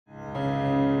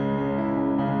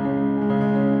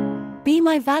Be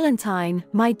My Valentine,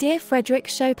 My Dear Frédéric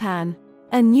Chopin.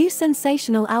 A new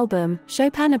sensational album,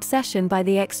 Chopin Obsession by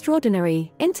the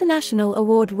extraordinary, international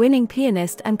award-winning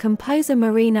pianist and composer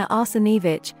Marina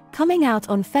Arsenijevic, coming out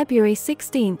on February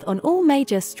 16 on all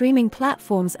major streaming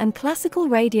platforms and classical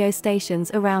radio stations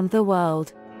around the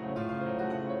world.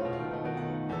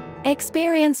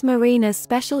 Experience Marina's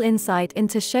special insight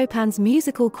into Chopin's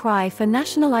musical cry for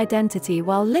national identity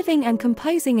while living and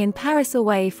composing in Paris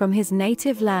away from his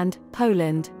native land,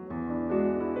 Poland.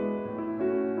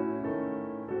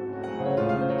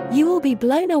 You will be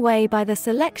blown away by the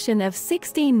selection of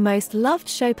 16 most loved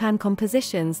Chopin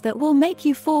compositions that will make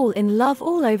you fall in love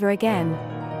all over again.